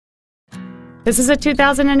This is a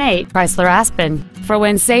 2008 Chrysler Aspen for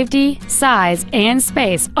when safety, size, and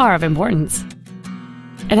space are of importance.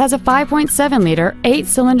 It has a 5.7-liter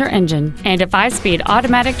 8-cylinder engine and a 5-speed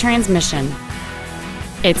automatic transmission.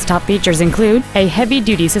 Its top features include a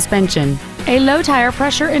heavy-duty suspension, a low-tire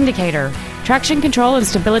pressure indicator, traction control and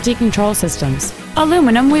stability control systems,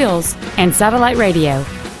 aluminum wheels, and satellite radio.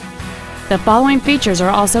 The following features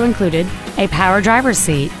are also included: a power driver's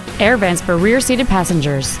seat, air vents for rear-seated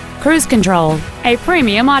passengers, cruise control, a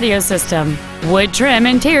premium audio system, wood trim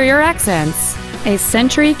interior accents, a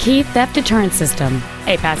Sentry key theft deterrent system,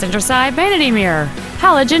 a passenger side vanity mirror,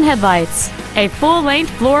 halogen headlights, a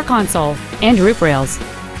full-length floor console, and roof rails.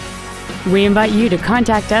 We invite you to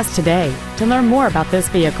contact us today to learn more about this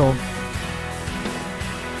vehicle.